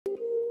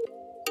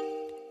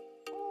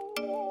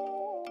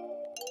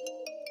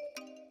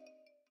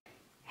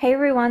Hey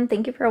everyone,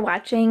 thank you for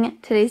watching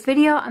today's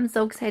video. I'm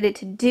so excited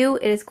to do.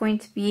 It is going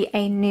to be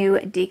a new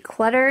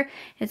declutter.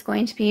 It's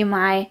going to be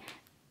my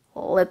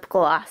lip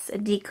gloss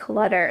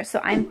declutter. So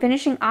I'm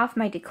finishing off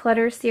my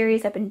declutter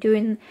series. I've been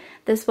doing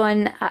this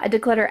one, a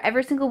declutter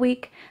every single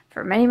week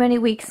for many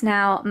weeks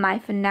now. My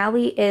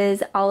finale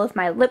is all of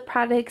my lip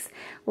products.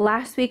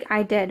 Last week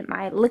I did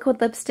my liquid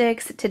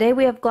lipsticks. Today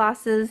we have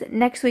glosses.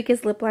 Next week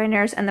is lip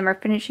liners, and then we're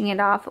finishing it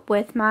off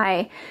with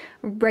my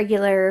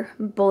regular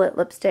bullet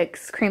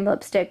lipsticks, cream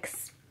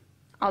lipsticks,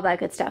 all that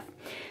good stuff.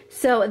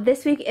 So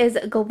this week is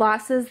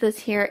glosses. This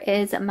here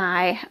is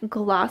my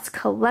gloss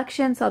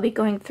collection. So I'll be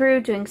going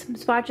through, doing some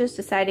swatches,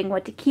 deciding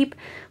what to keep,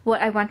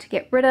 what I want to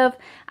get rid of.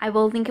 I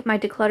will link my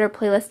declutter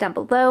playlist down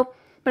below.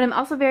 But I'm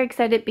also very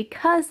excited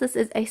because this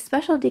is a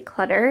special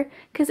declutter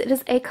because it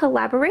is a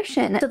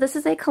collaboration. So this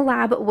is a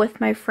collab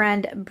with my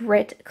friend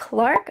Brit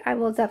Clarke. I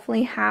will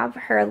definitely have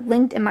her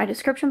linked in my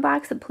description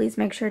box, so please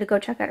make sure to go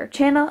check out her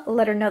channel.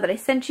 Let her know that I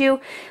sent you.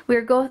 We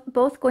are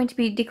both going to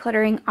be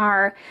decluttering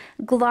our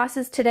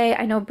glosses today.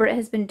 I know Brit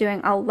has been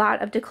doing a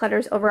lot of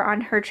declutters over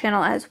on her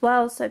channel as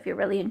well, so if you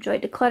really enjoy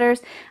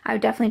declutters, I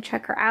would definitely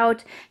check her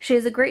out. She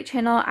has a great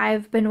channel.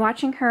 I've been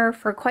watching her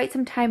for quite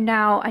some time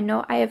now. I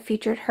know I have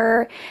featured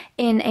her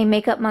in a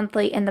makeup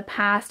monthly in the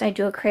past. I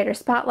do a creator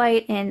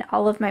spotlight in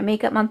all of my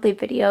makeup monthly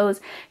videos.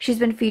 She's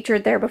been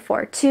featured there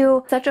before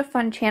too. Such a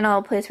fun channel,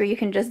 a place where you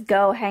can just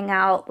go hang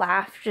out,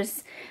 laugh,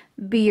 just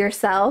be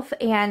yourself.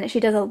 And she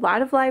does a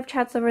lot of live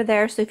chats over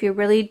there, so if you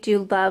really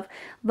do love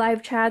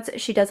live chats,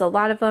 she does a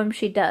lot of them.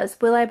 She does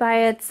Will I Buy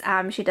It's,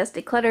 she does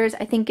declutters.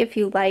 I think if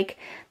you like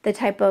the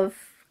type of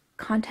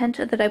content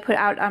that I put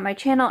out on my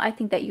channel, I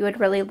think that you would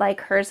really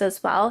like hers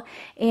as well.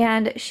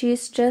 And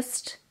she's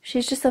just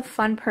a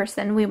fun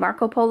person. We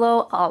Marco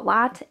Polo a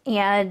lot,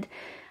 and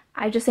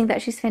I just think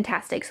that she's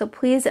fantastic. So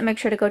please make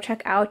sure to go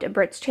check out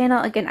Brit's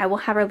channel. Again, I will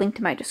have her linked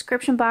in my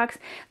description box.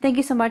 Thank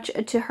you so much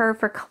to her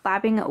for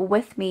collabing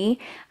with me.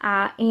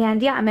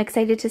 And yeah, I'm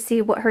excited to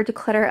see what her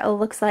declutter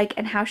looks like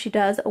and how she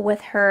does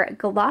with her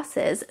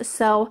glosses.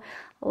 So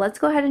let's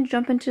go ahead and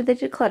jump into the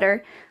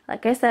declutter.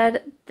 Like I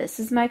said, this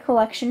is my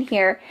collection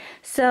here.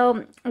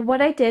 So what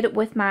I did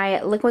with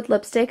my liquid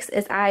lipsticks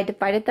is I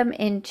divided them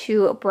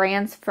into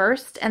brands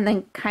first and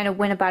then kind of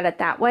went about it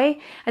that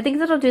way. I think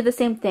that'll do the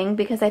same thing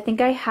because I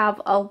think I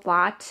have a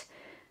lot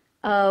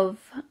of,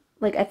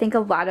 I think a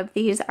lot of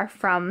these are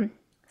from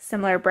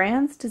similar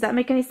brands. Does that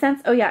make any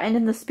sense? Oh yeah, and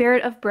in the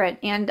spirit of Brit,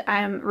 and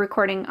I'm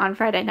recording on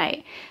Friday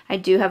night, I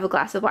do have a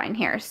glass of wine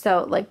here.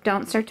 So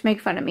don't start to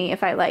make fun of me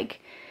if I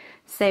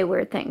say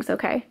weird things,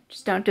 okay?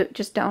 Just don't do it.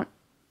 Just don't.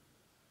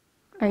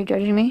 Are you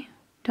judging me?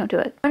 Don't do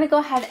it. I'm gonna go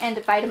ahead and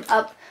divide them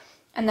up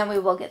and then we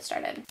will get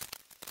started.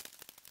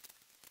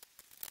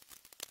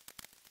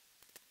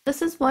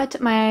 This is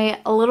what my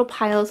little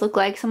piles look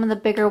like. Some of the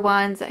bigger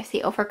ones, I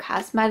see Ofra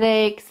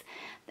Cosmetics,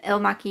 Il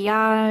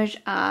Maquillage,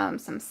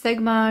 some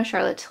Sigma,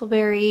 Charlotte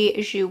Tilbury,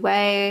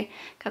 Jouer,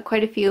 got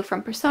quite a few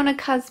from Persona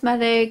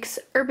Cosmetics,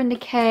 Urban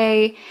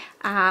Decay,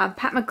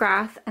 Pat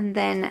McGrath, and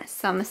then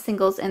some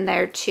singles in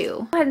there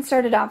too. Go ahead and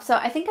start it off. So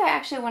I think I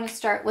actually want to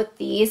start with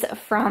these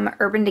from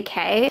Urban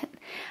Decay.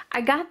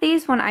 I got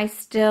these when I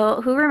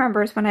who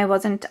remembers when I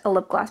wasn't a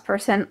lip gloss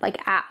person,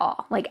 at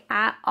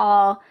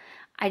all.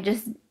 I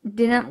just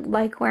didn't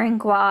like wearing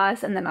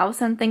gloss, and then all of a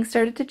sudden things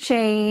started to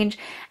change,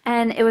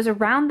 and it was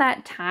around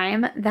that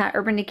time that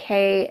Urban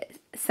Decay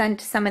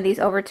sent some of these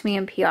over to me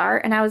in PR,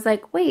 and I was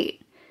like, wait,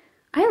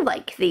 I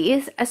like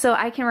these. So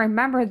I can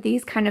remember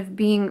these kind of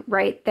being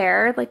right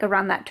there,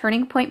 around that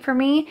turning point for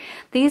me.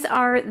 These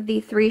are the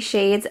 3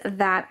 shades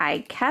that I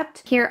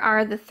kept. Here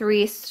are the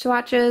 3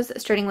 swatches,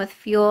 starting with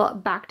Fuel,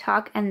 Back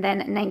Talk, and then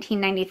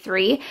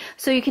 1993.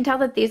 So you can tell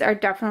that these are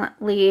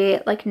definitely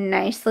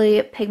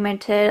nicely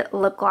pigmented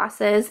lip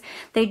glosses.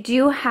 They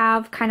do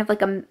have kind of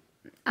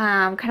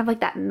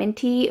that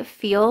minty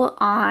feel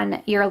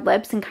on your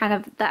lips and kind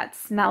of that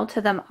smell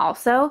to them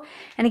also.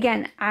 And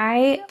again,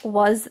 I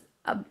was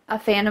a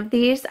fan of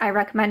these. I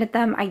recommended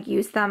them. I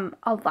used them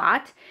a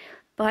lot,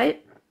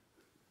 but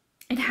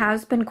it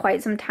has been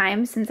quite some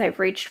time since I've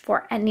reached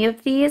for any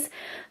of these.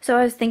 So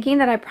I was thinking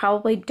that I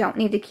probably don't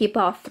need to keep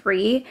all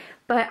 3,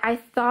 but I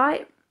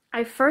thought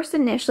I first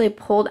initially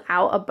pulled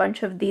out a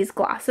bunch of these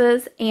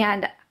glosses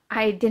and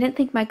I didn't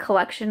think my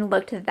collection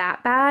looked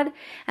that bad.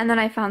 And then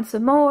I found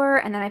some more,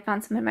 and then I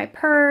found some in my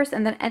purse,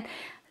 and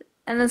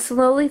then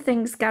slowly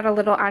things got a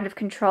little out of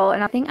control,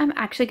 and I think I'm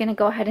actually going to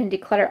go ahead and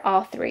declutter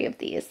all 3 of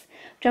these,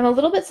 which I'm a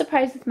little bit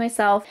surprised with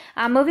myself.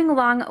 Moving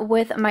along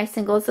with my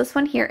singles, this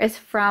one here is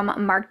from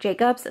Marc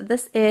Jacobs.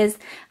 This is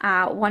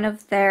one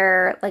of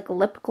their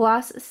lip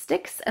gloss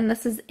sticks, and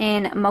this is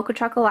in Mocha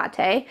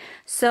Chocolate.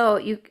 So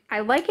I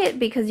like it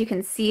because you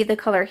can see the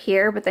color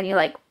here, but then you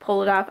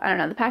pull it off. I don't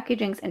know, the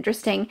packaging's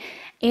interesting.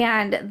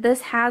 And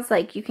this has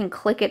you can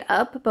click it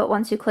up, but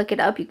once you click it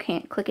up, you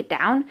can't click it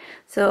down.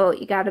 So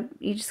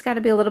you just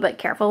gotta be a little bit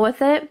careful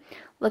with it.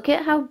 Look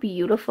at how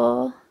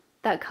beautiful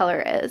that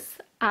color is.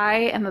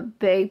 I am a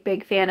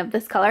big fan of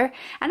this color,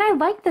 and I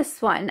like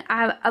this one.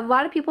 A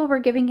lot of people were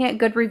giving it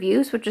good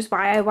reviews, which is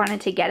why I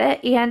wanted to get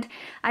it, and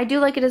I do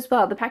like it as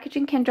well. The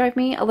packaging can drive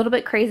me a little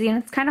bit crazy, and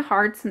it's kind of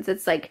hard since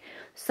it's like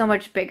so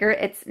much bigger.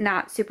 It's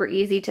not super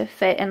easy to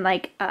fit in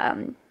like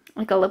a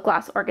lip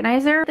gloss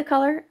organizer. The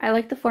color, I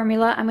like the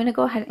formula. I'm gonna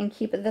go ahead and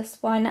keep this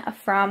one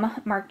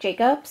from Marc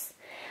Jacobs.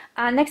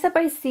 Next up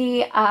I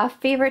see a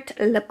favorite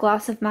lip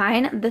gloss of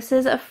mine. This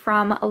is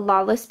from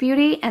Lawless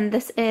Beauty, and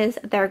this is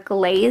their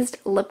glazed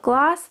lip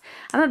gloss.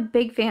 I'm a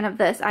big fan of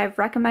this. I've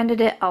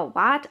recommended it a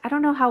lot. I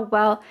don't know how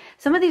well,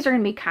 some of these are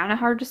going to be kind of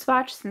hard to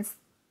swatch since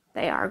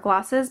they are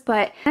glosses,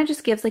 but it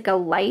just gives like a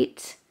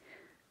light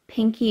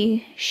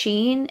pinky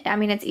sheen. I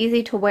mean, it's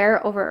easy to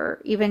wear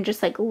over even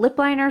just like lip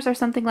liners or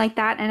something like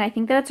that, and I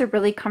think that it's a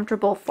really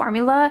comfortable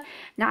formula.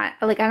 Not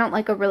like, I don't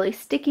like a really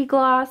sticky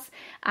gloss,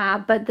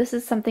 but this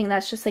is something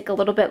that's just like a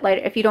little bit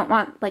lighter. If you don't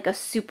want like a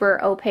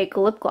super opaque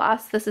lip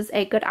gloss, this is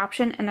a good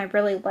option, and I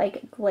really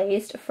like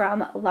glazed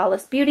from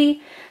Lawless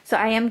Beauty, so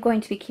I am going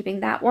to be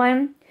keeping that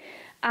one.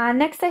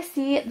 Next I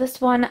see this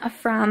one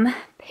from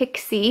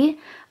Pixi.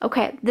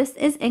 Okay, this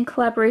is in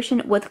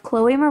collaboration with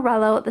Chloe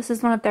Morello. This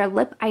is one of their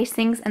lip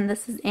icings, and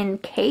this is in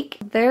Cake.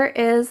 There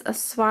is a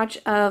swatch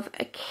of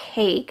a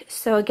cake.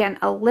 So again,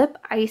 a lip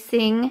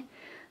icing.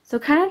 So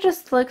it kind of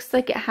just looks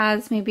like it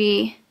has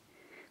maybe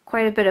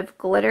quite a bit of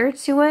glitter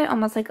to it,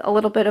 almost like a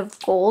little bit of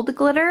gold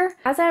glitter.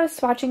 As I was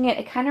swatching it,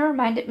 it kind of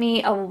reminded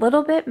me a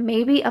little bit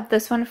maybe of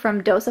this one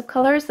from Dose of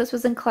Colors. This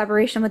was in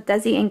collaboration with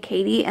Desi and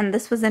Katie, and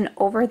this was in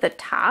Over the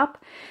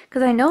Top,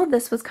 because I know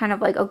this was kind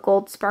of like a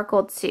gold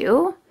sparkle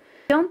too.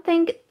 I don't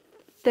think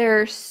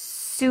they're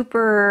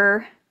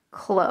super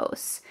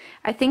close.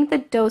 I think the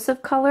Dose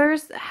of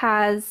Colors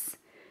has,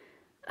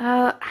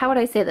 how would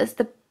I say this?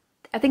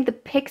 I think the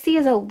Pixi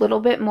is a little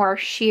bit more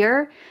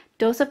sheer.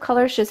 Dose of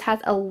Colors just has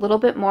a little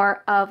bit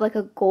more of like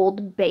a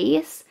gold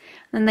base,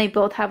 and they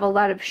both have a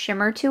lot of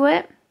shimmer to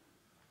it.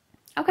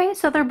 Okay,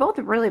 so they're both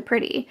really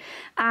pretty.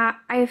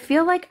 I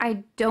feel like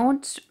I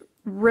don't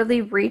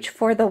really reach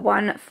for the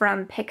one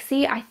from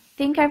Pixi. I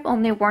think I've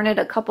only worn it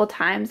a couple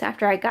times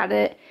after I got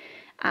it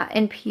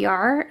in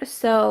PR,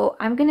 so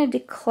I'm gonna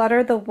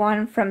declutter the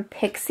one from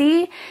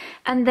Pixi.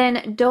 And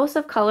then Dose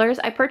of Colors,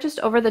 I purchased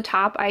Over the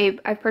Top. I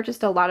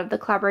purchased a lot of the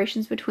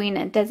collaborations between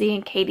Desi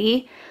and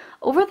Katie.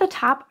 Over the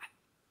Top,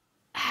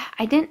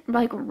 I didn't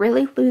like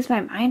really lose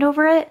my mind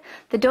over it.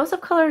 The Dose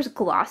of Colors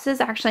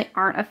glosses actually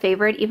aren't a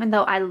favorite, even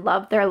though I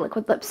love their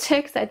liquid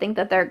lipsticks. I think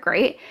that they're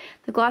great.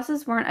 The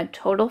glosses weren't a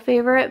total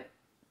favorite,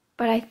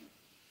 but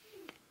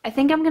I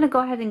think I'm gonna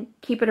go ahead and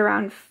keep it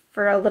around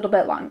for a little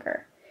bit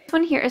longer. This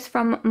one here is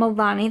from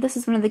Milani. This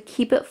is one of the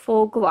Keep It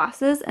Full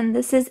glosses, and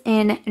this is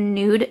in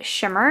Nude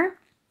Shimmer.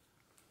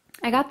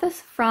 I got this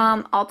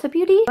from Ulta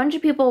Beauty. A bunch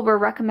of people were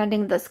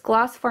recommending this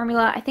gloss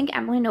formula. I think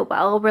Emily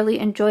Noel really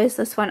enjoys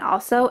this one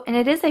also, and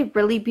it is a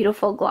really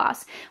beautiful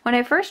gloss. When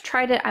I first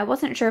tried it, I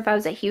wasn't sure if I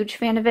was a huge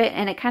fan of it,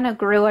 and it kind of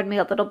grew on me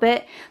a little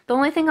bit. The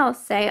only thing I'll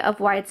say of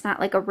why it's not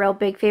like a real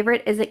big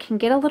favorite is it can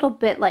get a little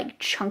bit like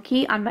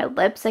chunky on my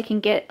lips. I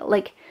can get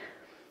like,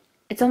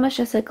 it's almost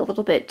just like a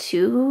little bit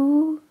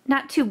too,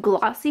 not too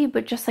glossy,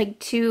 but just like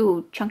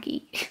too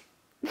chunky.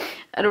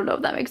 I don't know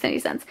if that makes any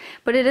sense,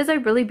 but it is a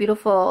really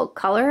beautiful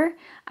color.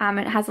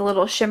 It has a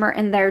little shimmer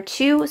in there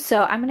too,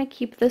 so I'm going to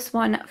keep this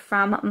one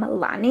from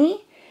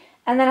Milani.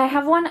 And then I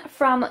have one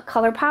from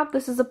Colourpop.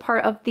 This is a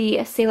part of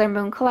the Sailor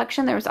Moon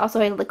collection. There was also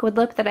a liquid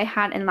lip that I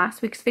had in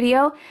last week's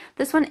video.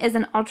 This one is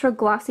an ultra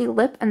glossy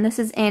lip, and this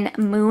is in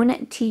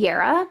Moon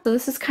Tiara. So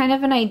this is kind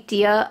of an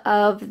idea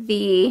of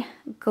the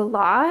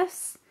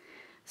gloss.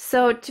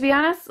 So to be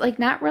honest, like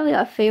not really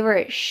a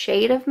favorite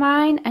shade of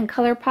mine, and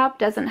Colourpop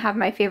doesn't have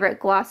my favorite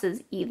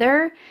glosses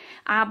either,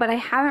 but I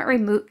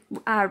haven't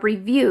I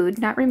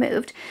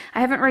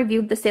haven't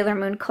reviewed the Sailor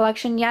Moon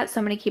collection yet, so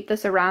I'm going to keep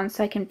this around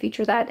so I can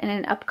feature that in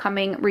an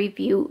upcoming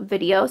review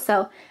video,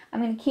 so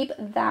I'm going to keep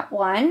that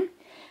one.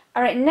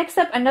 Alright, next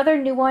up, another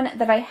new one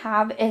that I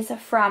have is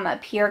from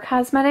Pure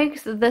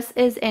Cosmetics. This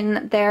is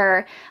in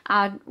their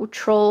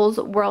Trolls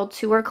World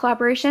Tour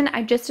collaboration.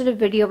 I just did a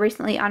video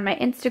recently on my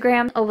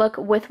Instagram, a look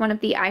with one of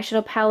the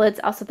eyeshadow palettes,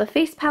 also the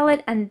face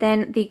palette, and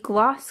then the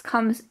gloss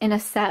comes in a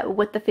set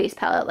with the face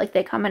palette, like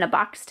they come in a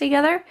box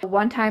together.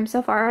 One time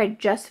so far, I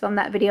just filmed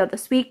that video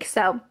this week,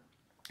 so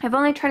I've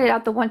only tried it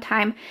out the one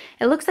time.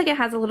 It looks like it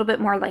has a little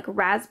bit more like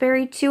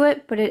raspberry to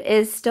it, but it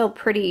is still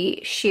pretty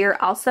sheer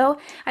also.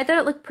 I thought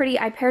it looked pretty.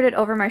 I paired it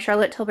over my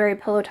Charlotte Tilbury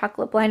Pillowtalk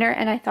lip liner,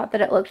 and I thought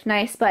that it looked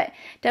nice, but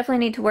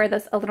definitely need to wear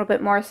this a little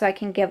bit more so I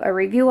can give a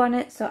review on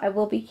it, so I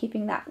will be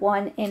keeping that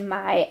one in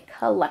my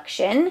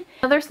collection.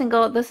 Another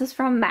single, this is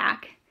from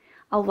MAC.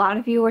 A lot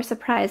of you were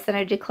surprised that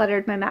I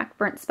decluttered my MAC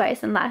Burnt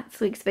Spice in last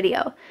week's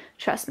video.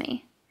 Trust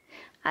me.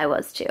 I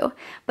was too.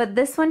 But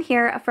this one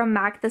here from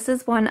MAC, this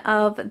is one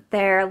of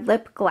their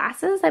lip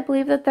glasses, I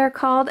believe that they're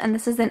called, and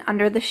this is in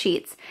Under the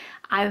Sheets.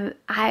 I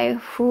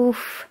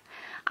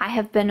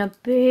have been a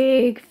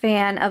big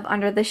fan of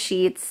Under the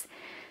Sheets,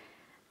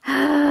 but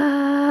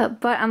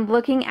I'm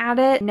looking at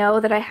it, know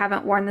that I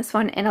haven't worn this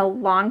one in a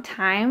long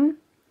time.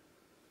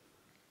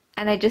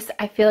 And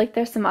I feel like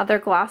there's some other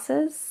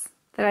glosses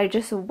that I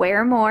just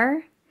wear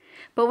more.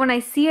 But when I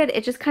see it,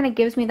 it just kind of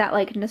gives me that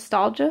like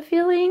nostalgia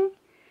feeling.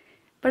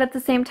 But at the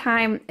same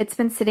time, it's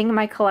been sitting in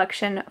my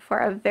collection for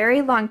a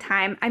very long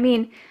time. I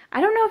mean,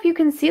 I don't know if you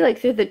can see like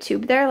through the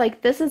tube there,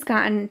 like this has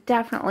gotten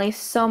definitely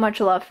so much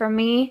love from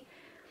me.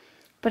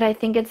 But I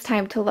think it's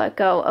time to let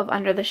go of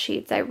Under the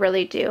Sheets. I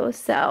really do.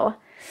 So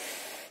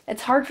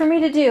it's hard for me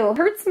to do. It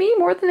hurts me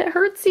more than it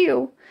hurts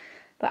you.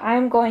 But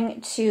I'm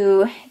going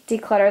to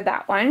declutter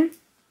that one.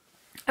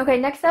 Okay,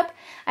 next up,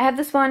 I have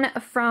this one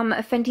from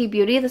Fenty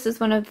Beauty. This is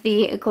one of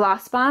the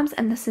gloss bombs,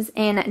 and this is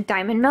in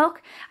Diamond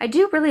Milk. I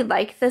do really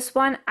like this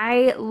one.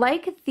 I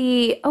like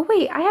the... Oh,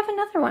 wait, I have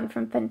another one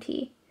from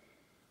Fenty.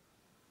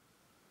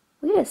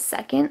 Wait a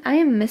second. I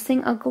am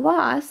missing a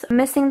gloss. I'm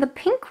missing the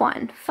pink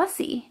one,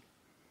 Fussy.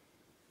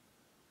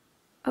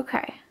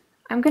 Okay,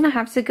 I'm going to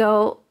have to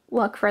go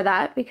look for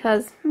that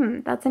because,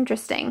 that's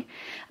interesting.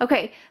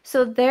 Okay,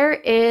 so there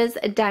is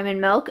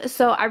Diamond Milk.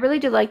 So I really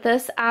do like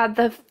this.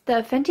 The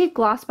Fenty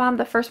Gloss Bomb,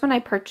 the first one I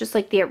purchased,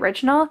 like the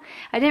original,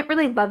 I didn't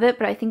really love it,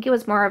 but I think it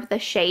was more of the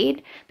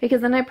shade,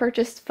 because then I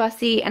purchased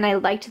Fussy and I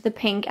liked the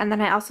pink, and then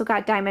I also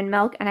got Diamond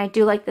Milk, and I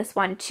do like this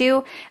one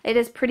too. It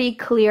is pretty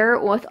clear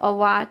with a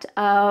lot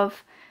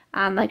of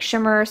like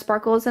shimmer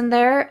sparkles in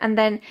there, and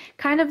then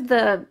kind of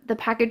the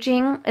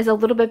packaging is a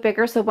little bit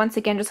bigger, so once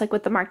again, just like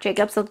with the Marc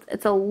Jacobs,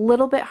 it's a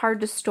little bit hard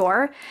to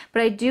store,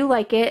 but I do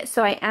like it,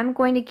 so I am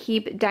going to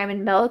keep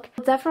Diamond Milk.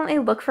 I'll definitely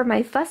look for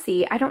my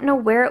Fussy. I don't know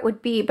where it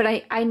would be, but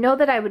I know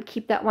that I would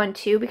keep that one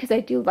too because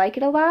I do like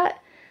it a lot.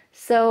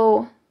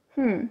 So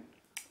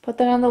put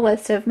that on the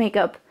list of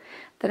makeup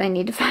that I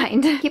need to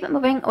find. Keep it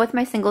moving with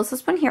my singles.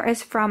 This one here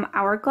is from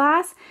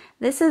Hourglass.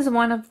 This is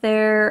one of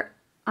their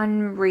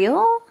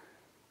Unreal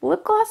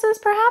lip glosses,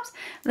 perhaps.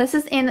 This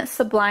is in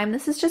Sublime.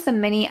 This is just a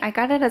mini. I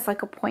got it as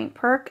like a point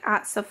perk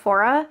at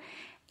Sephora,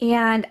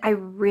 and I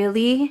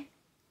really,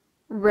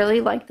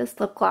 really like this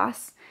lip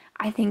gloss.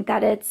 I think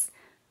that it's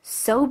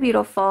so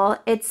beautiful.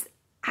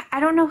 I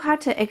don't know how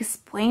to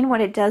explain what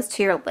it does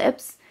to your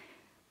lips,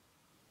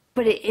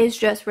 but it is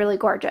just really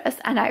gorgeous,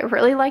 and I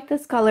really like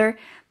this color.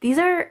 These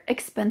are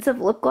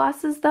expensive lip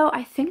glosses though.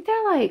 I think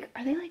they're like,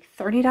 are they like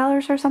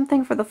 $30 or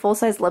something for the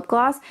full-size lip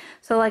gloss?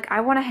 So like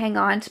I want to hang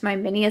on to my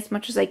mini as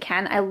much as I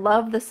can. I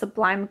love the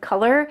Sublime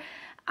color.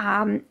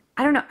 I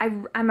don't know,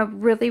 I'm a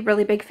really,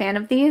 really big fan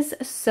of these.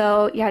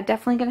 So yeah,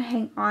 definitely gonna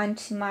hang on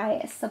to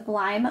my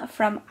Sublime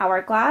from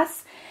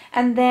Hourglass.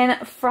 And then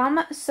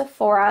from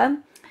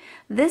Sephora,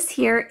 this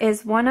here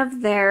is one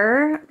of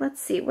their, let's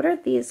see, what are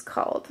these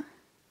called?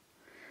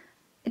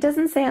 It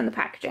doesn't say on the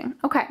packaging.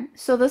 Okay,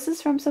 so this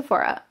is from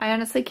Sephora. I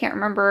honestly can't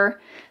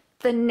remember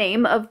the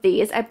name of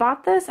these. I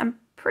bought this, I'm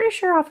pretty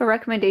sure, off a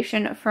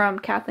recommendation from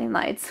Kathleen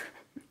Lights.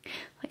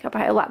 Like I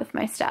buy a lot of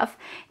my stuff.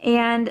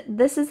 And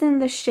this is in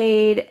the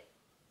shade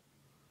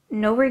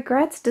No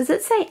Regrets. Does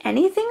it say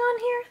anything on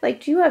here?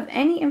 Like, do you have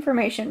any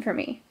information for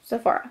me,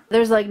 Sephora?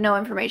 There's like no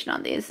information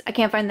on these. I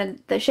can't find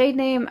the shade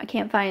name. I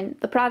can't find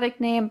the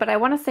product name, but I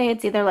want to say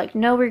it's either like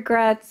No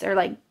Regrets or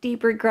like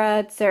Deep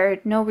Regrets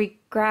or No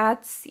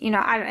Regrets. You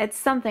know, it's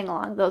something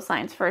along those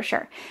lines for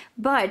sure.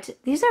 But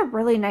these are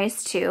really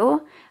nice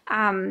too.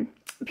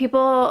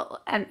 People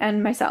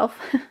and myself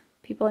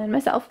people and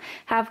myself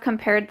have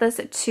compared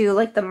this to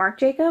like the Marc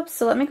Jacobs.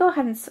 So let me go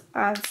ahead and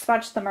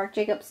swatch the Marc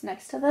Jacobs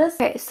next to this.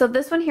 Okay, so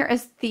this one here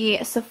is the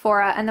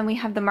Sephora, and then we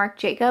have the Marc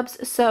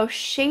Jacobs. So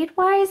shade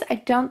wise, I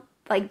don't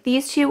like,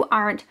 these two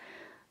aren't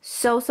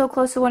so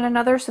close to one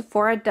another.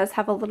 Sephora does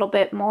have a little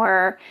bit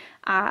more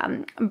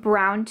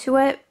brown to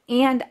it,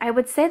 and I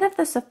would say that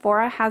the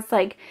Sephora has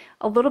like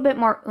a little bit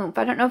more oomph.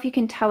 I don't know if you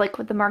can tell, like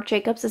with the Marc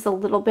Jacobs is a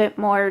little bit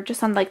more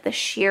just on like the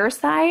sheer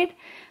side,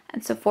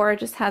 and Sephora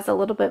just has a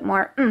little bit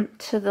more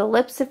to the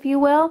lips, if you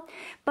will.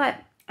 But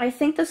I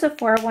think the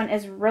Sephora one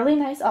is really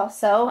nice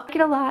also. I like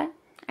it a lot.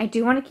 I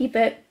do want to keep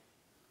it.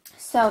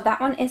 So that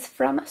one is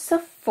from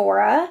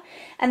Sephora.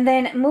 And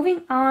then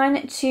moving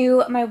on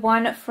to my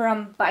one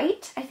from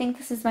Bite. I think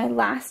this is my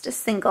last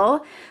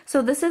single.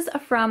 So this is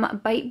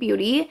from Bite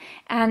Beauty,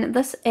 and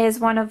this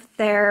is one of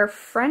their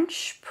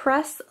French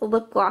press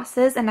lip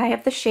glosses, and I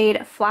have the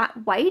shade Flat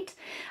White.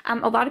 A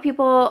lot of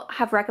people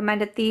have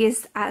recommended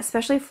these,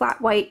 especially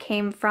Flat White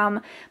came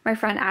from my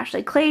friend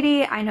Ashley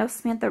Clady. I know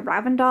Samantha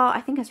Ravendall,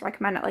 I think, has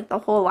recommended like the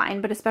whole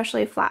line, but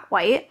especially Flat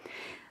White.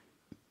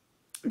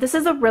 This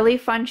is a really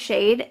fun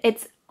shade.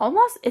 It's a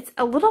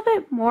little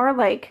bit more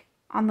like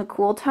on the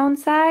cool tone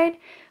side,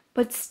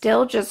 but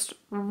still just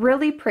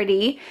really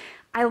pretty.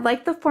 I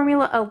like the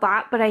formula a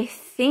lot, but I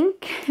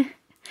think,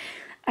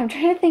 I'm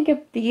trying to think if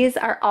these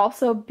are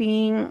also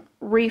being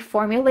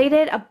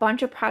reformulated. A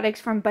bunch of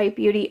products from Bite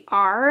Beauty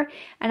are,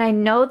 and I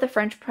know the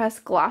French press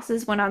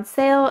glosses went on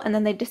sale and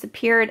then they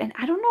disappeared, and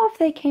I don't know if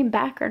they came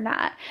back or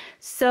not.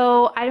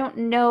 So I don't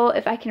know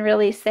if I can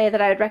really say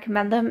that I would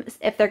recommend them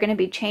if they're going to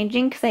be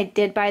changing, because I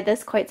did buy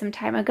this quite some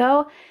time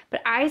ago,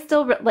 but I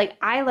still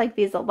I like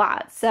these a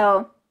lot.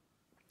 So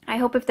I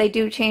hope if they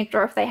do change,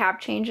 or if they have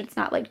changed, it's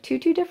not like too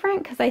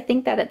different, because I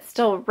think that it's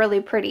still really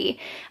pretty.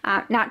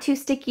 Not too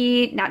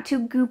sticky, not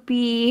too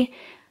goopy.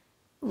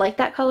 like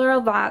that color a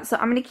lot, so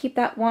I'm going to keep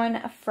that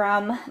one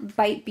from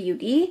Bite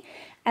Beauty.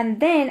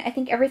 And then I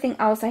think everything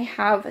else I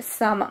have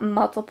some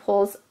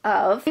multiples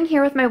of. I'm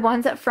here with my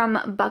ones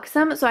from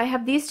Buxom. So I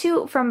have these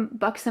two from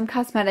Buxom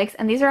Cosmetics,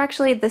 and these are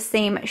actually the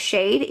same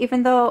shade,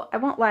 even though I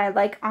won't lie,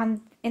 like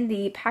in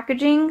the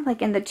packaging,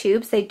 like in the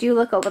tubes, they do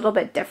look a little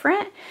bit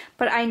different.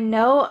 But I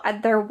know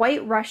they're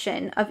White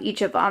Russian of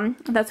each of them.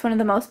 That's one of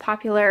the most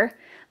popular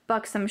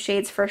Buxom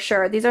shades for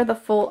sure. These are the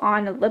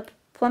full-on lip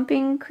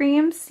plumping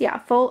creams. Yeah,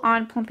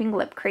 full-on plumping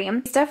lip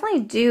cream. These definitely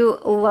do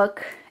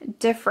look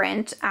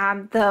different.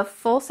 The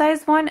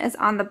full-size one is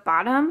on the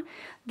bottom.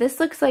 This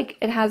looks like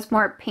it has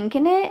more pink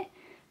in it.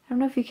 I don't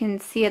know if you can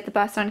see it the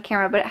best on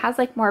camera, but it has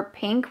like more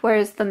pink,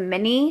 whereas the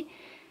mini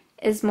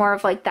is more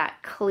of like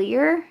that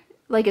clear.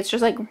 Like it's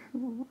just like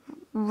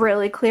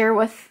really clear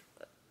with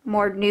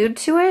more nude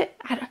to it.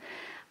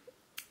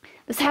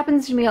 This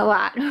happens to me a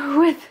lot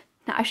with,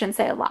 I shouldn't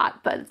say a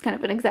lot, but it's kind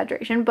of an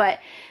exaggeration, but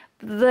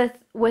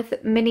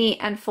with mini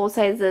and full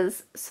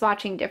sizes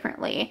swatching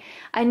differently.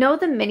 I know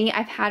the mini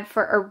I've had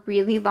for a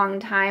really long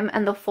time,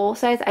 and the full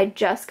size I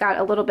just got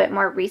a little bit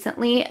more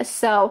recently,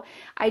 so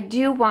I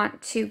do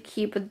want to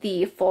keep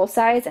the full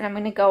size, and I'm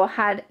going to go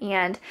ahead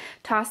and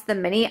toss the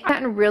mini. I've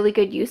gotten really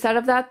good use out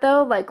of that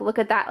though. Like look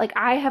at that, like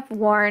I have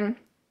worn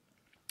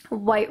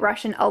White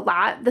Russian a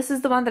lot. This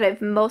is the one that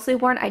I've mostly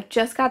worn. I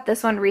just got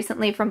this one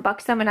recently from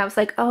Buxom, and I was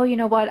like, oh, you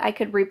know what, I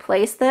could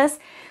replace this.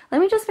 Let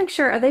me just make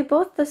sure, are they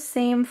both the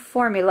same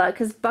formula?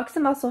 Because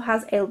Buxom also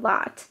has a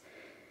lot.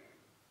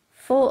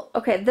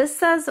 Okay, this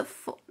says,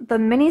 the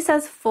mini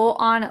says full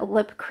on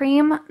lip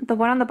cream. The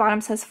one on the bottom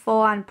says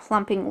full on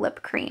plumping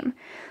lip cream.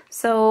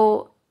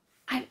 So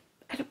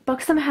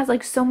Buxom has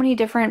like so many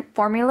different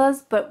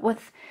formulas, but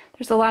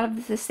there's a lot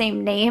of the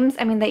same names.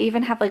 I mean, they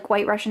even have like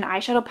White Russian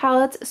eyeshadow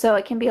palettes, so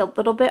it can be a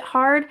little bit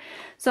hard.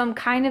 So I'm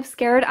kind of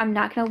scared I'm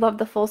not going to love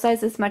the full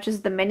size as much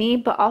as the mini,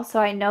 but also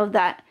I know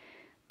that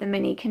the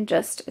mini can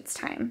just, it's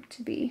time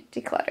to be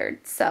decluttered.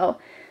 So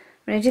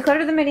I'm going to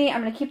declutter the mini,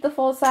 I'm going to keep the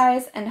full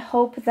size, and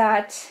hope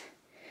that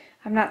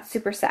I'm not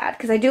super sad,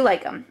 because I do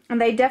like them.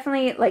 And they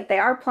definitely, like, they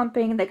are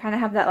plumping. They kind of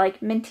have that, like,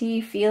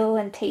 minty feel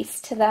and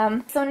taste to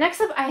them. So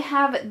next up, I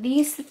have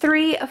these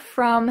three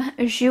from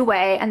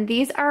Jouer, and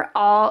these are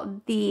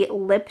all the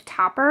lip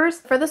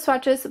toppers. For the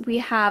swatches, we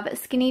have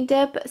Skinny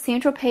Dip,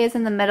 Saint Tropez is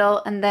in the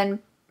middle, and then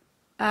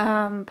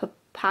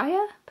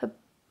Papaya?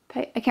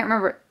 I can't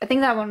remember. I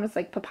think that one was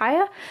like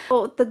papaya.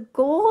 So the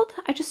gold,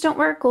 I just don't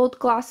wear gold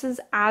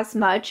glosses as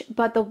much,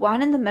 but the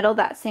one in the middle,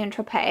 that Saint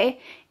Tropez,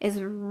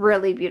 is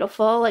really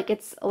beautiful. Like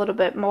it's a little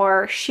bit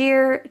more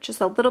sheer, just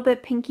a little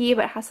bit pinky,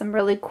 but it has some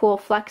really cool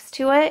flex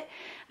to it.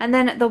 And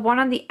then the one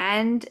on the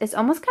end is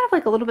almost kind of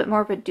like a little bit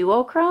more of a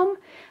duochrome,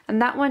 and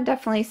that one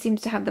definitely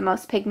seems to have the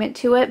most pigment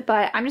to it,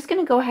 but I'm just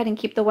going to go ahead and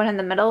keep the one in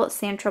the middle,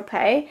 Saint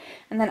Tropez,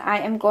 and then I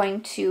am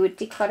going to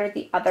declutter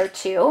the other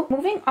two.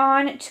 Moving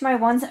on to my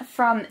ones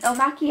from Il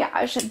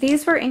Makiage.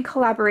 These were in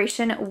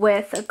collaboration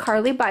with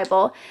Carly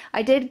Bible.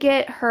 I did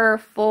get her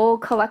full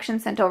collection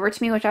sent over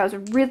to me, which I was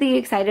really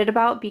excited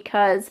about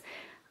because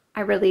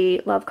I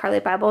really love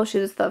Carly Bible. She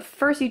was the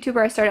first YouTuber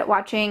I started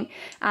watching.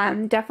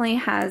 Definitely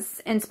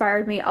has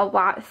inspired me a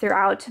lot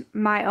throughout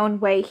my own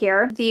way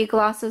here. The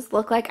glosses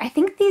look like, I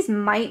think these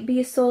might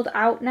be sold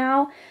out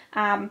now,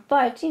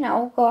 but you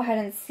know, go ahead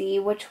and see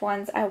which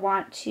ones I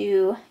want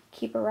to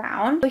keep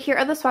around. So here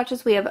are the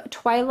swatches. We have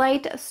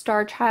Twilight,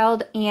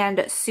 Starchild, and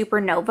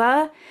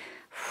Supernova.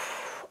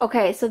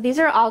 Okay, so these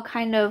are all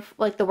kind of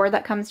like, the word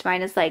that comes to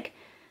mind is like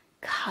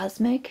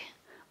cosmic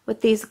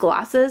with these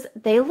glosses.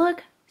 They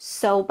look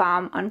so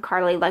bomb on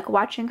Carly. Like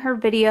watching her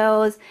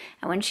videos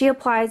and when she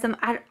applies them,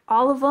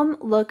 all of them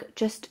look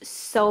just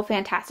so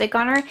fantastic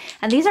on her.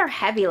 And these are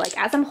heavy. Like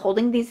as I'm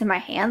holding these in my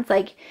hands,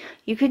 like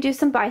you could do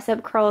some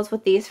bicep curls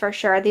with these for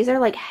sure. These are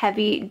like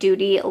heavy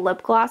duty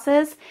lip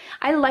glosses.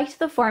 I liked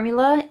the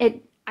formula.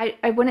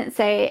 I wouldn't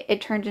say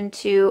it turned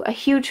into a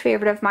huge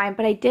favorite of mine,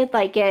 but I did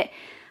like it.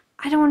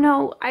 I don't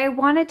know, I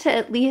wanted to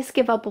at least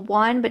give up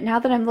one, but now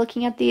that I'm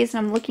looking at these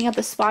and I'm looking at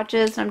the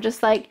swatches, and I'm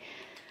just like,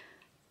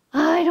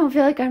 I don't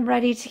feel like I'm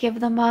ready to give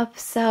them up,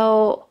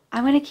 so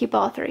I'm going to keep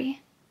all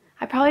three.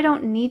 I probably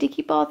don't need to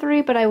keep all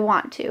three, but I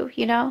want to,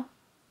 you know?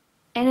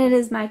 And it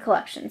is my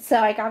collection, so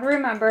I gotta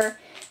remember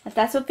if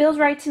that's what feels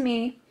right to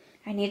me,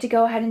 I need to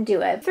go ahead and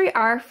do it. 3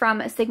 are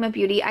from Sigma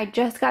Beauty. I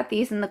just got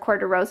these in the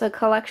Corda Rosa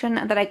collection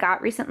that I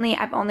got recently.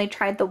 I've only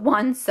tried the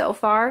one so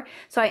far,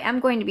 so I am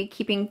going to be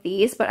keeping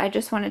these, but I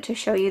just wanted to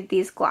show you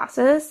these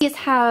glosses. These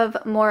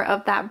have more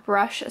of that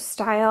brush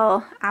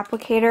style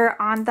applicator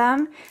on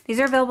them. These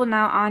are available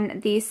now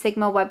on the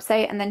Sigma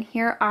website, and then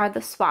here are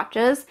the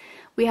swatches.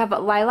 We have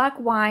Lilac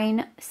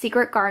Wine,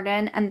 Secret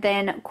Garden, and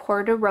then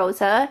Cor de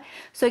Rosa.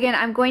 So again,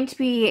 I'm going to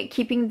be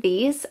keeping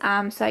these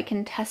so I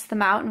can test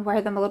them out and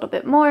wear them a little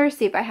bit more,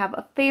 see if I have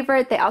a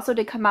favorite. They also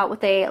did come out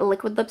with a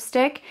liquid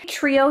lipstick.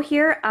 Trio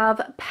here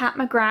of Pat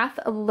McGrath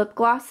lip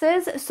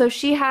glosses. So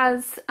she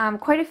has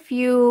quite a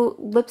few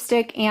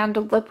lipstick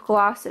and lip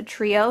gloss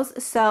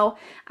trios. So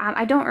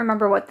I don't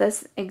remember what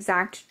this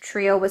exact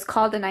trio was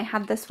called, and I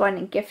had this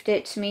one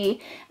gifted to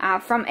me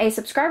from a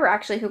subscriber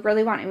actually who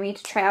really wanted me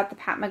to try out the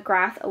Pat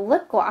McGrath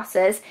lip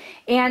glosses,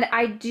 and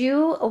I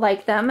do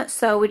like them.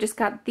 So we just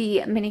got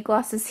the mini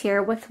glosses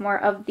here with more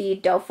of the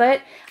doe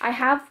foot. I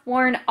have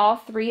worn all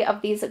three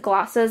of these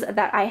glosses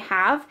that I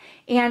have,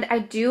 and I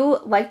do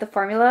like the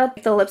formula.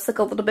 The lips look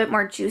a little bit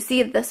more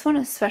juicy. This one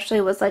especially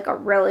was like a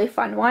really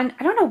fun one.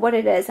 I don't know what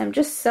it is. I'm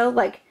just so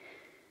like,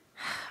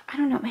 I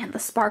don't know, man, the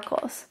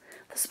sparkles.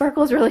 The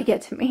sparkles really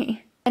get to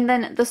me. And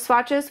then the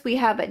swatches, we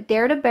have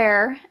Dare to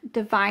Bear,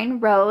 Divine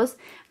Rose,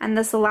 and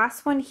this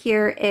last one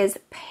here is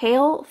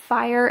Pale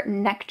Fire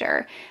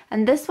Nectar.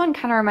 And this one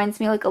kind of reminds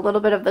me like a little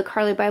bit of the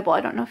Carly Bible.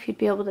 I don't know if you'd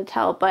be able to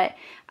tell, but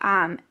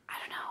I don't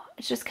know.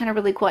 It's just kind of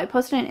really cool. I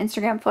posted an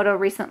Instagram photo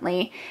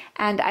recently,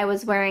 and I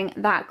was wearing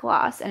that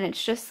gloss, and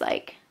it's just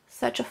like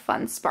such a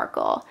fun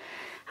sparkle.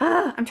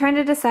 I'm trying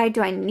to decide,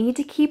 do I need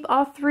to keep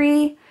all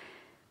three?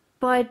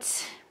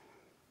 But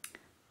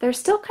they're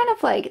still kind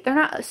of like, they're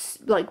not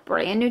like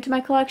brand new to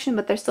my collection,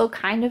 but they're still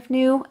kind of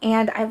new.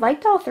 And I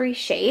liked all three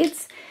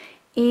shades,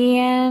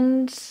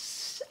 and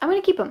I'm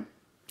going to keep them.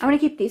 I'm going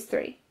to keep these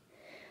three.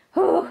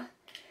 Oh,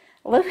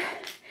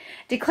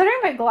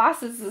 decluttering my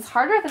glosses is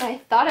harder than I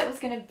thought it was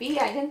going to be.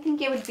 I didn't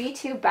think it would be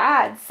too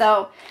bad.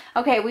 So,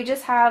 okay, we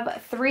just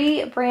have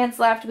 3 brands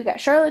left. We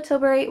got Charlotte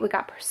Tilbury, we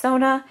got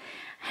Persona,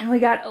 and we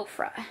got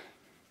Ofra.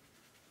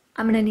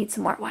 I'm going to need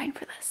some more wine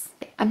for this.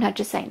 I'm not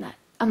just saying that.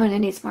 I'm going to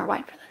need some more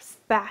wine for this.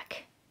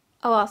 Back.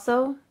 Oh,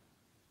 also,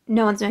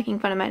 no one's making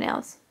fun of my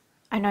nails.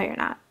 I know you're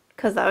not,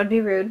 because that would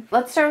be rude.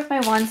 Let's start with my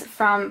ones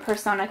from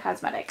Persona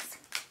Cosmetics.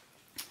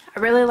 I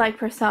really like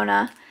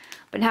Persona.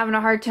 Been having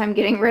a hard time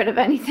getting rid of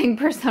anything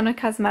Persona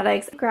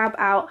Cosmetics. Grab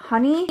out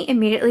Honey.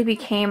 Immediately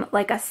became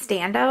like a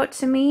standout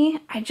to me.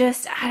 I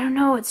don't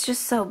know, it's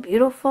just so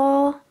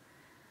beautiful.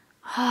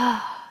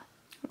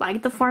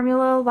 Like the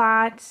formula a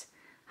lot.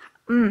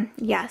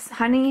 Yes,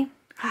 Honey.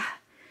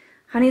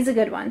 Honey's a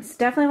good one. So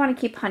definitely want to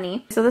keep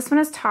Honey. So this one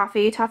is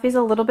Toffee. Toffee's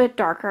a little bit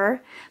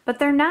darker, but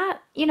they're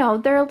not, you know,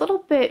 they're a little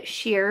bit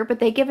sheer, but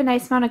they give a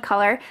nice amount of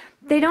color.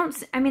 They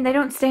don't, I mean, they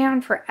don't stay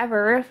on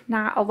forever.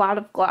 Not a lot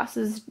of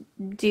glosses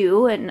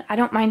do, and I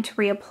don't mind to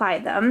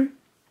reapply them.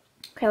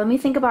 Okay, let me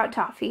think about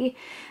Toffee.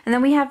 And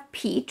then we have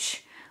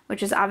Peach,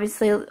 which is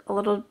obviously a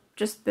little,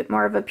 just a bit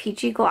more of a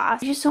peachy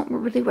gloss. I just don't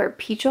really wear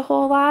peach a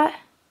whole lot.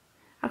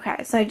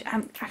 Okay, so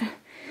I'm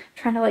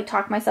trying to like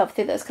talk myself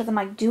through this, because I'm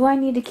like, do I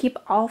need to keep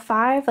all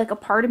 5? Like, a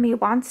part of me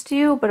wants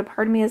to, but a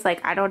part of me is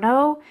like, I don't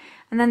know.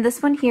 And then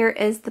this one here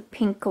is the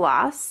pink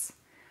gloss,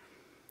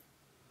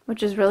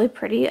 which is really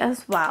pretty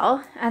as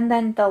well. And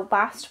then the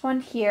last one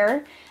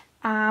here,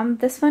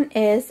 this one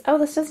is, oh,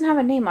 this doesn't have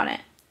a name on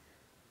it.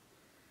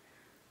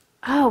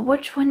 Oh,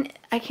 which one?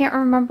 I can't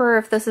remember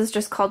if this is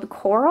just called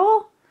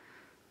Coral,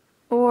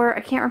 or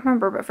I can't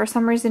remember, but for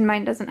some reason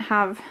mine doesn't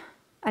have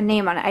a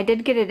name on it. I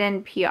did get it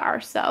in PR,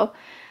 so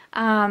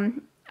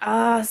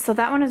so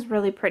that one is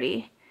really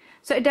pretty.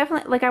 So I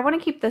definitely, like, I want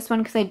to keep this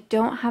one because I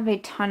don't have a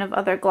ton of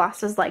other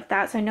glosses like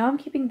that. So I know I'm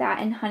keeping that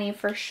in Honey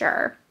for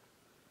sure.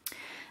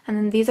 And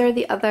then these are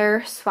the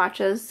other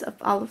swatches of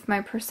all of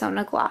my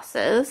Persona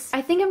glosses.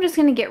 I think I'm just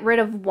going to get rid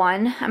of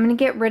one. I'm going to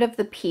get rid of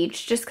the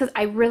Peach, just because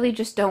I really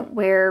just don't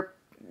wear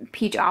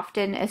peach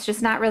often. It's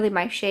just not really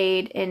my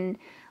shade in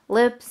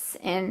lips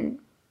and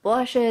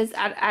blushes.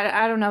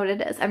 I don't know what it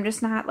is. I'm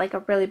just not like a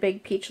really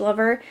big peach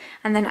lover.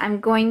 And then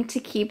I'm going to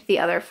keep the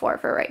other 4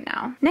 for right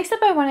now. Next up,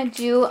 I want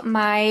to do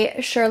my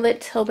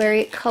Charlotte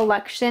Tilbury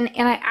collection,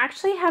 and I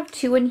actually have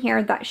 2 in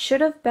here that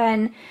should have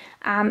been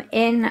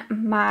in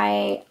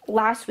my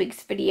last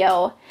week's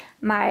video,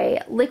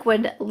 my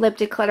liquid lip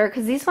declutter,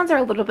 because these ones are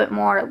a little bit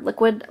more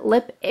liquid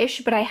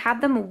lip-ish, but I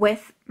had them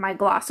with my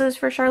glosses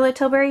for Charlotte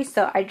Tilbury,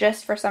 so I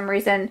just, for some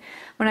reason,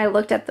 when I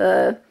looked at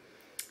the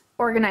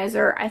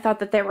organizer, I thought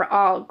that they were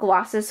all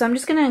glosses, so I'm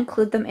just going to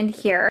include them in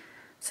here.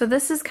 So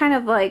this is kind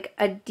of like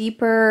a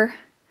deeper,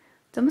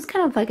 it's almost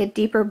kind of like a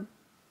deeper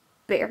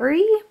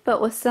berry,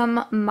 but with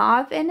some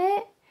mauve in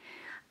it.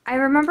 I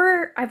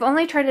remember I've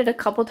only tried it a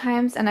couple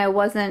times, and I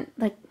wasn't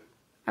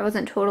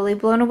totally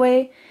blown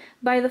away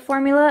by the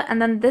formula. And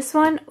then this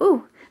one,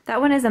 ooh, that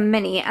one is a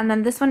mini, and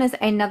then this one is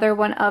another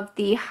one of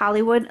the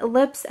Hollywood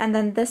lips, and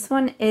then this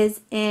one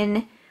is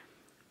in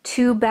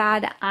Too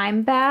Bad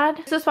I'm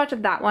Bad. So swatch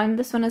of that one.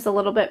 This one is a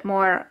little bit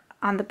more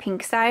on the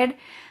pink side.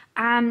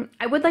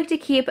 I would like to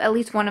keep at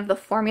least one of the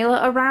formula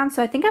around,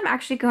 so I think I'm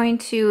actually going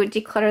to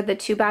declutter the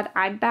Too Bad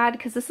I'm Bad,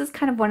 because this is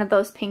kind of one of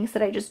those pinks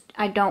that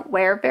I don't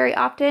wear very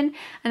often,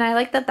 and I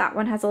like that that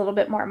one has a little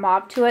bit more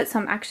mauve to it, so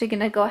I'm actually going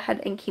to go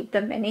ahead and keep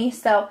the mini.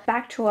 So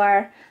back to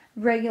our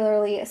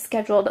regularly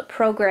scheduled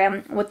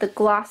program with the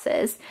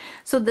glosses.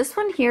 So this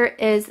one here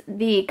is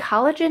the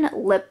Collagen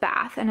Lip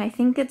Bath, and I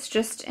think it's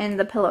just in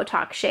the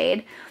Pillowtalk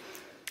shade.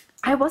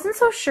 I wasn't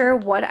so sure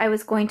what I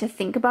was going to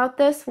think about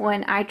this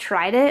when I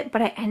tried it,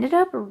 but I ended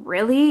up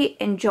really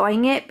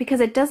enjoying it because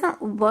it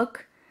doesn't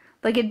look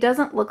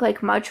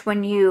like much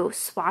when you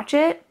swatch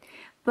it,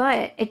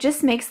 but it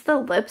just makes the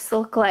lips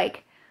look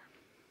like,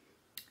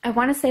 I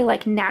want to say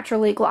like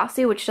naturally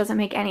glossy, which doesn't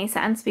make any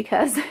sense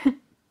because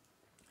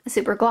a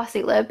super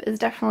glossy lip is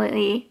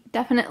definitely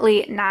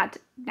not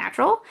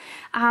natural.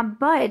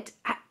 But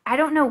I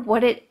don't know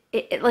what it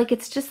like,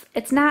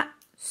 it's not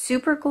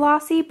super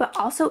glossy, but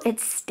also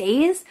it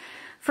stays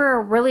for a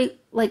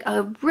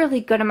really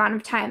good amount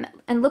of time.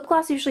 And lip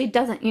gloss usually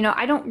doesn't, you know,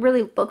 I don't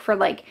really look for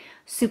like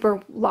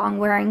super long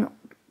wearing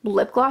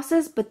lip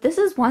glosses, but this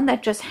is one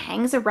that just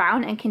hangs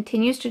around and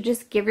continues to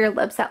just give your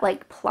lips that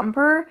like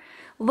plumper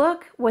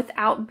look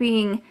without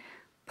being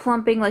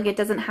plumping, like it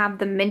doesn't have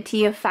the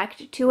minty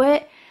effect to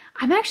it.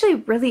 I'm actually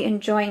really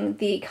enjoying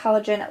the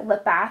Collagen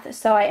Lip Bath,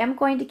 so I am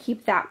going to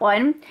keep that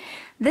one.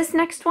 This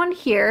next one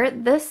here,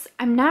 this,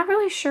 I'm not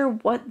really sure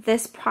what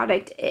this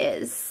product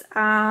is.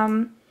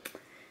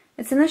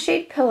 It's in the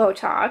shade Pillow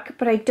Talk,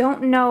 but I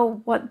don't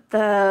know what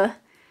the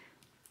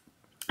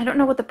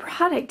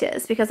product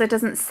is because it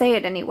doesn't say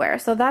it anywhere,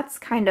 so that's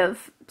kind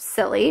of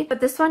silly.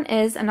 But this one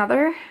is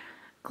another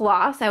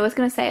gloss. I was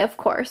going to say of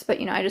course, but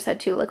you know, I just had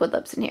 2 liquid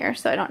lips in here,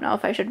 so I don't know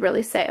if I should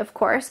really say of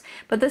course.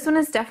 But this one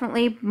is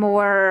definitely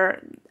more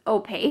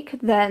opaque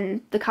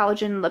than the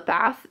Collagen Lip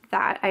Bath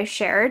that I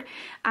shared.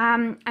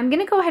 I'm going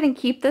to go ahead and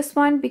keep this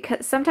one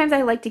because sometimes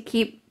I like to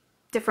keep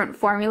different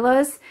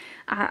formulas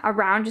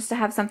around just to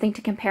have something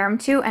to compare them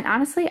to, and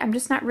honestly, I'm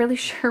just not really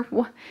sure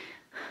what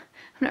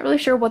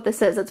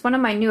this is. It's one of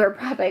my newer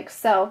products,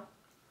 so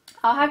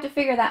I'll have to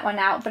figure that one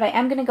out, but I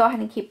am going to go ahead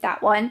and keep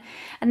that one.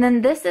 And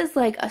then this is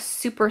like a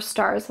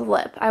superstar's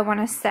lip, I want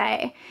to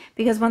say,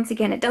 because once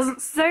again, it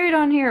doesn't say it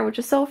on here, which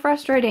is so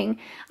frustrating.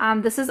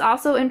 This is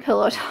also in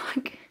Pillow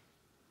Talk.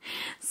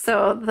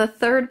 So the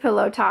third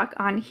Pillow Talk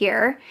on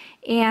here,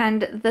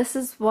 and this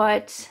is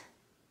what,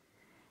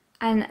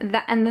 and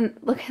then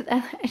look at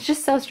that, it's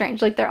just so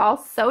strange. Like they're all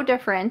so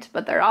different,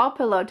 but they're all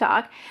Pillow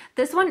Talk.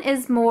 This one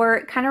is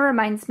more, kind of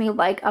reminds me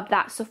like of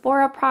that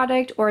Sephora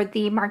product or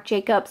the Marc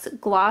Jacobs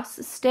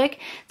gloss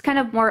stick. It's kind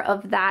of more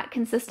of that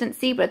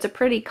consistency, but it's a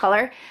pretty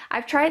color.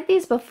 I've tried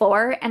these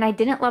before and I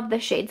didn't love the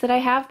shades that I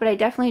have, but I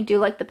definitely do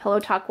like the Pillow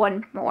Talk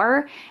one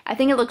more. I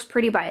think it looks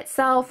pretty by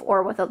itself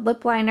or with a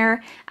lip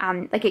liner.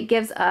 Like it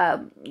gives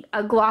a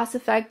gloss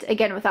effect,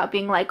 again, without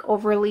being like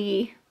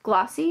overly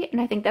glossy,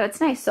 and I think that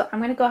it's nice, so I'm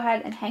going to go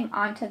ahead and hang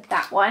on to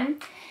that one.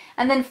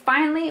 And then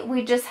finally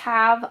we just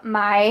have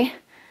my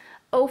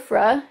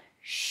Ofra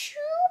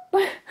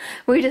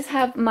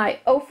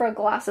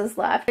glosses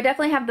left. I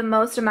definitely have the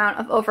most amount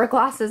of Ofra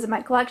glosses in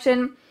my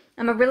collection.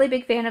 I'm a really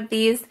big fan of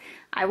these.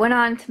 I went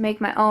on to make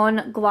my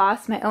own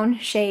gloss, my own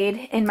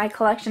shade in my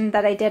collection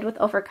that I did with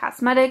Ofra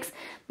Cosmetics.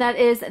 That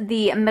is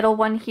the middle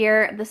one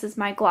here. This is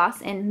my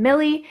gloss in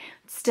Millie.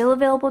 It's still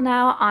available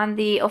now on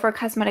the Ofra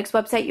Cosmetics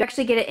website. You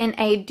actually get it in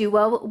a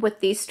duo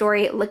with the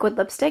Story liquid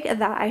lipstick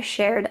that I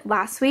shared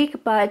last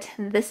week, but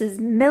this is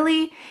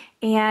Millie,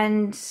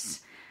 and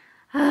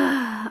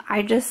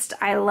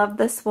I love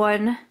this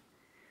one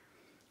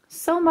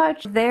so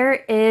much. There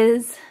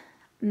is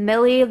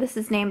Millie. This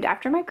is named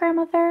after my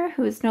grandmother,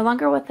 who is no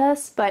longer with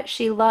us, but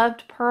she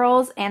loved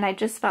pearls, and I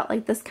just felt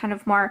like this kind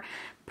of more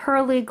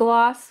pearly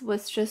gloss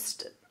was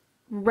just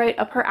right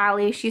up her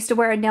alley. She used to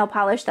wear a nail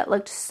polish that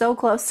looked so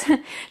close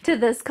to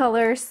this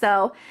color,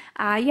 so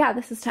yeah,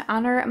 this is to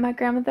honor my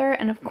grandmother,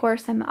 and of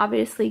course I'm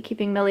obviously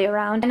keeping Millie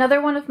around.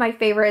 Another one of my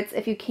favorites,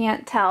 if you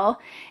can't tell,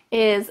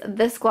 is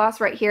this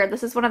gloss right here.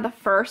 This is one of the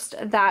first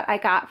that I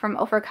got from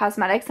Ofra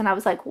Cosmetics, and I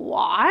was like,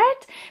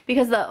 what?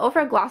 Because the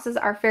Ofra glosses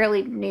are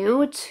fairly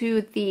new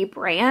to the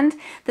brand.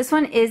 This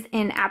one is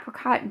in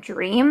Apricot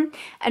Dream,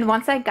 and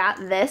once I got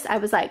this, I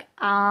was like,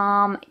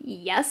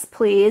 yes,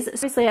 please.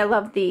 Obviously, I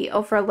love the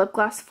Ofra lip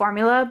gloss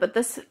formula, but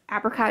this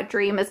Apricot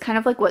Dream is kind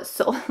of like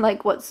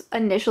what's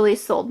initially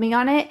sold me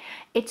on it.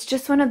 It's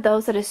just one of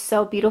those that is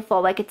so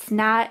beautiful. Like it's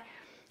not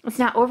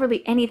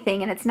overly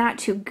anything, and it's not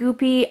too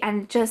goopy,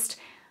 and just,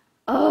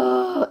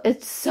 oh,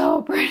 it's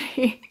so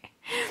pretty.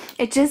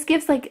 It just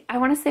gives, like, I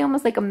want to say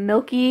almost like a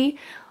milky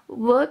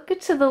look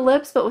to the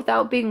lips, but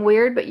without being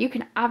weird. But you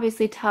can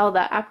obviously tell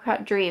that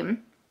Apricot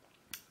Dream,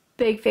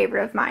 big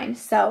favorite of mine.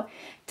 So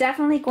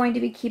definitely going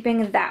to be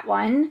keeping that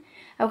one.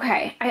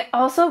 Okay, I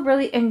also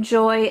really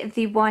enjoy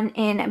the one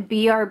in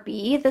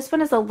BRB. This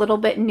one is a little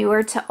bit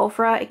newer to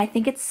Ofra. I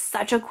think it's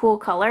such a cool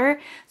color.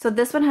 So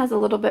this one has a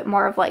little bit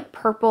more of like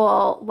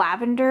purple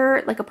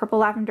lavender, like a purple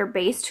lavender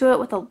base to it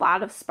with a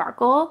lot of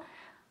sparkle.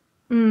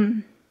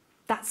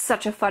 That's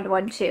such a fun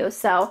one too.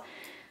 So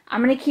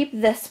I'm going to keep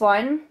this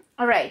one.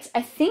 All right,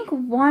 I think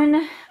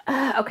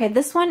okay,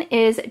 this one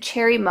is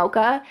Cherry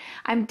Mocha.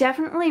 I'm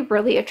definitely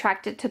really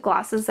attracted to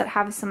glosses that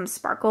have some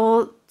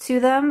sparkle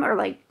to them, or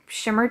like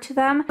shimmer to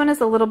them. This one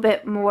is a little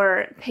bit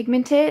more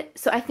pigmented,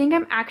 so I think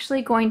I'm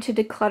actually going to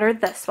declutter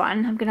this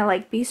one. I'm gonna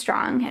like be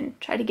strong and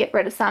try to get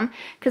rid of some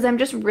because I'm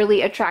just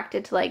really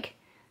attracted to like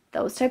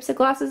those types of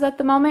glosses at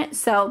the moment.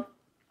 So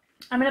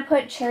I'm gonna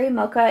put Cherry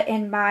Mocha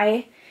in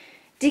my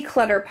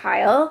declutter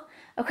pile.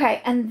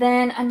 Okay, and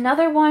then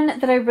another one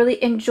that I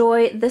really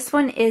enjoy, this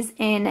one is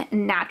in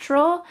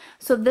Natural.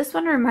 So this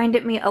one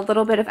reminded me a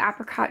little bit of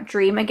Apricot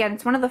Dream. Again,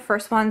 it's one of the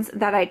first ones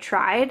that I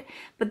tried,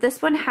 but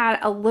this one had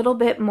a little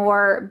bit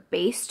more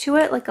base to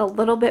it, like a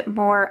little bit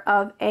more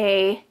of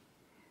a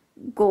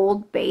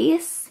gold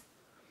base.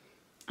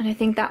 And I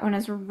think that one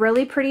is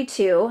really pretty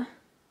too.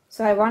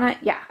 So I wanna,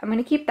 yeah, I'm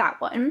gonna keep that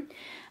one.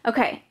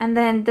 Okay, and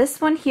then this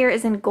one here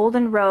is in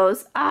Golden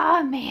Rose.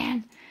 Ah,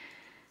 man.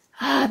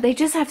 They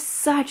just have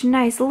such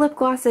nice lip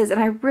glosses, and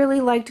I really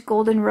liked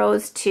Golden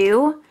Rose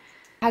too.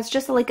 It has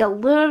just like a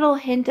little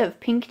hint of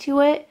pink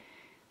to it.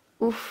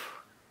 Oof.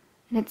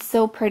 And it's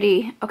so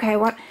pretty. Okay, I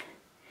want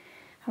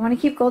to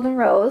keep Golden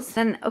Rose.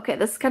 Then, okay,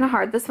 this is kind of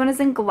hard. This one is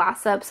in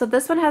Gloss Up, so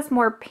this one has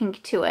more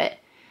pink to it.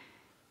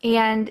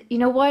 And you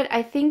know what?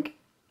 I think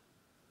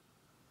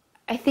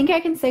I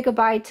can say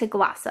goodbye to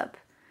Gloss Up.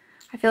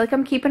 I feel like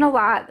I'm keeping a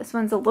lot. This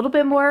one's a little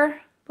bit more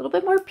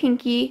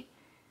pinky.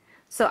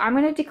 So I'm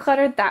going to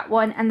declutter that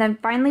one. And then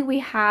finally we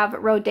have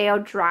Rodeo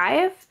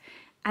Drive.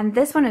 And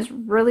this one is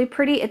really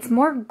pretty. It's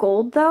more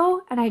gold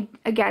though. And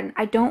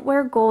I don't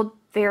wear gold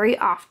very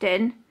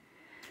often.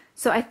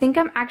 So I think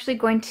I'm actually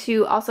going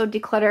to also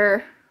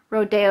declutter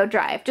Rodeo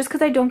Drive. Just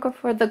because I don't go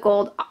for the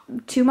gold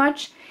too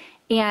much.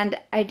 And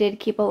I did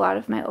keep a lot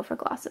of my Ofra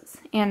glosses.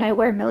 And I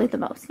wear Millie the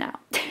most now.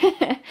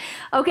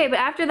 Okay, but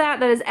after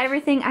that is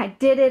everything. I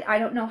did it. I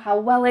don't know how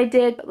well I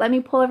did, but let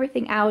me pull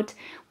everything out.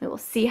 We will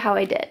see how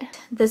I did.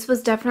 This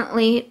was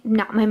definitely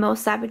not my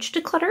most savage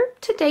declutter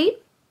to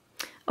date.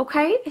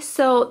 Okay,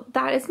 so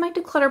that is my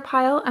declutter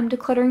pile. I'm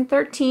decluttering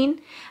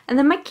 13. And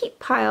then my keep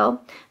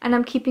pile, and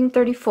I'm keeping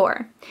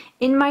 34.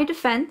 In my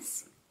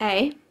defense,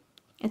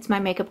 it's my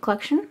makeup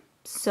collection.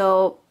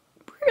 So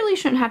really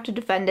shouldn't have to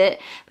defend it,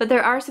 but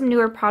there are some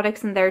newer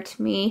products in there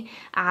to me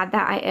that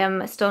I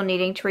am still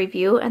needing to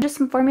review, and just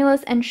some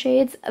formulas and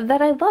shades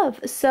that I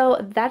love. So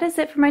that is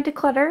it for my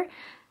declutter.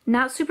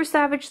 Not super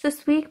savage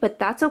this week, but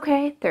that's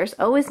okay. There's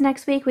always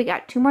next week. We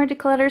got 2 more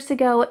declutters to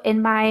go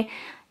in my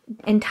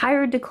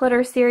entire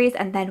declutter series,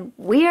 and then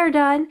we are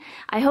done.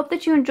 I hope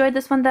that you enjoyed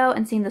this one though,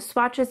 and seeing the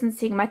swatches and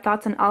seeing my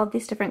thoughts on all of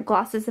these different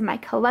glosses in my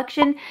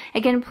collection.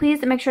 Again,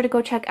 please make sure to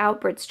go check out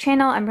Brit's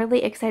channel. I'm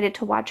really excited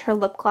to watch her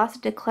lip gloss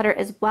declutter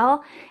as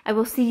well. I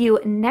will see you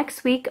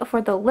next week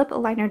for the lip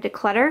liner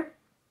declutter.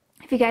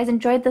 If you guys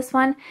enjoyed this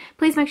one,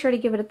 please make sure to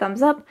give it a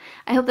thumbs up.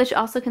 I hope that you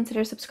also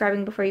consider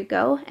subscribing before you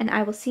go, and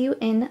I will see you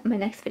in my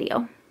next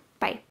video.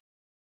 Bye.